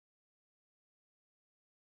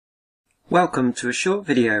Welcome to a short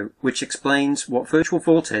video which explains what Virtual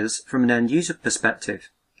Vault is from an end user perspective.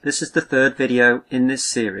 This is the third video in this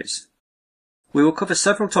series. We will cover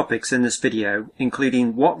several topics in this video,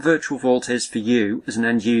 including what Virtual Vault is for you as an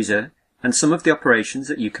end user and some of the operations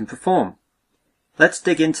that you can perform. Let's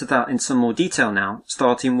dig into that in some more detail now,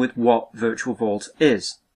 starting with what Virtual Vault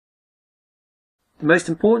is. The most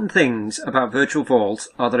important things about Virtual Vault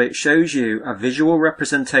are that it shows you a visual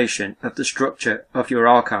representation of the structure of your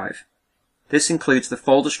archive. This includes the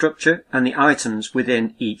folder structure and the items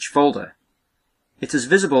within each folder. It is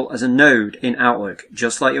visible as a node in Outlook,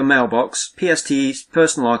 just like your mailbox, PSTs,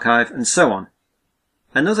 personal archive, and so on.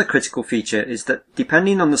 Another critical feature is that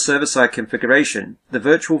depending on the server-side configuration, the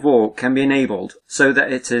Virtual Vault can be enabled so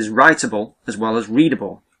that it is writable as well as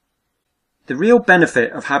readable. The real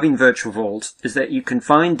benefit of having Virtual Vault is that you can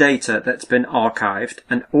find data that's been archived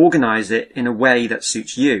and organize it in a way that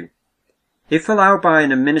suits you. If allowed by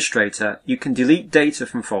an administrator, you can delete data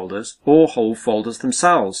from folders or whole folders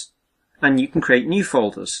themselves. And you can create new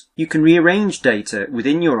folders. You can rearrange data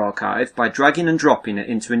within your archive by dragging and dropping it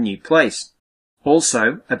into a new place.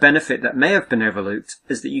 Also, a benefit that may have been overlooked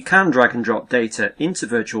is that you can drag and drop data into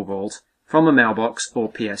Virtual Vault from a mailbox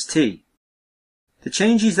or PST. The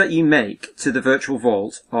changes that you make to the Virtual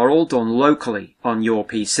Vault are all done locally on your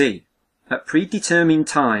PC. At predetermined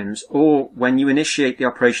times or when you initiate the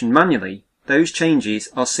operation manually, those changes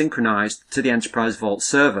are synchronized to the Enterprise Vault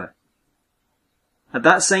server. At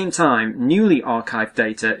that same time, newly archived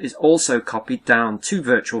data is also copied down to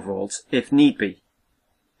Virtual Vault if need be.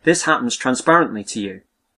 This happens transparently to you.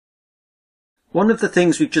 One of the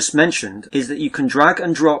things we've just mentioned is that you can drag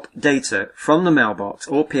and drop data from the mailbox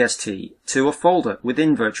or PST to a folder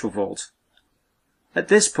within Virtual Vault. At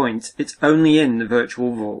this point, it's only in the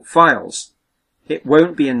Virtual Vault files. It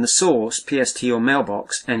won't be in the source PST or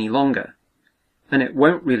mailbox any longer, and it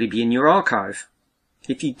won't really be in your archive.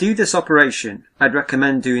 If you do this operation, I'd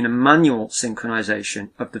recommend doing a manual synchronization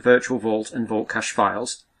of the Virtual Vault and Vault Cache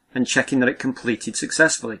files and checking that it completed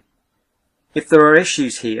successfully. If there are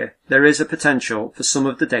issues here, there is a potential for some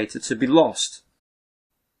of the data to be lost.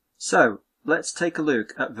 So, let's take a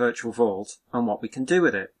look at Virtual Vault and what we can do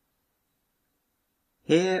with it.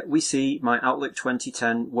 Here we see my Outlook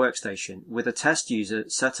 2010 workstation with a test user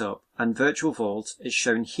set up, and Virtual Vault is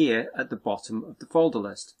shown here at the bottom of the folder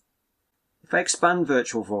list. If I expand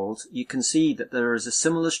Virtual Vault, you can see that there is a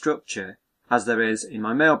similar structure as there is in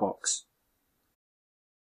my mailbox.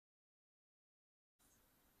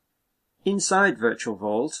 Inside Virtual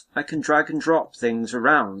Vault, I can drag and drop things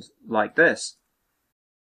around like this.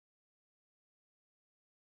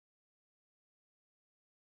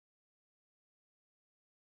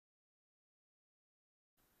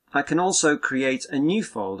 I can also create a new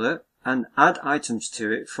folder and add items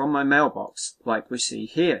to it from my mailbox, like we see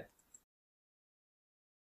here.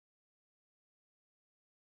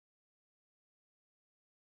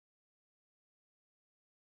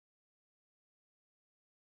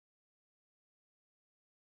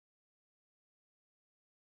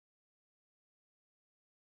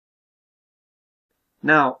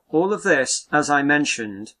 Now, all of this, as I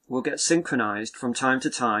mentioned, will get synchronized from time to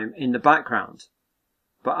time in the background.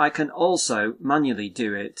 But I can also manually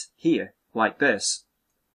do it here, like this.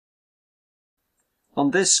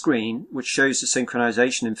 On this screen, which shows the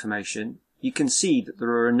synchronization information, you can see that there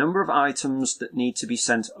are a number of items that need to be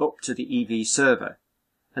sent up to the EV server,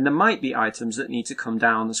 and there might be items that need to come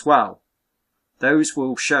down as well. Those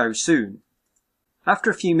will show soon.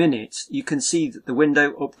 After a few minutes, you can see that the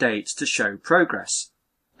window updates to show progress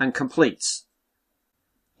and completes.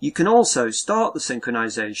 You can also start the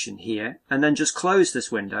synchronization here and then just close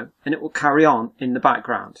this window and it will carry on in the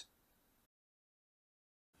background.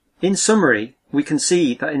 In summary, we can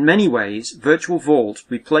see that in many ways Virtual Vault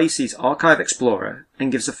replaces Archive Explorer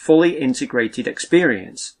and gives a fully integrated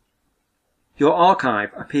experience. Your archive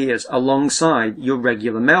appears alongside your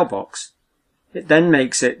regular mailbox. It then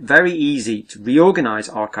makes it very easy to reorganize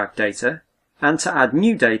archive data and to add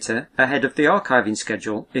new data ahead of the archiving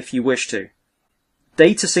schedule if you wish to.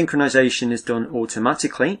 Data synchronization is done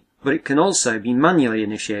automatically, but it can also be manually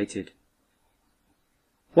initiated.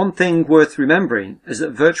 One thing worth remembering is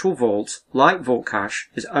that Virtual Vault, like Vault Cache,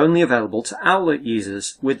 is only available to Outlook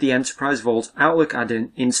users with the Enterprise Vault Outlook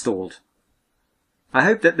add-in installed. I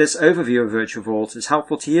hope that this overview of Virtual Vault is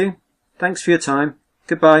helpful to you. Thanks for your time.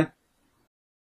 Goodbye.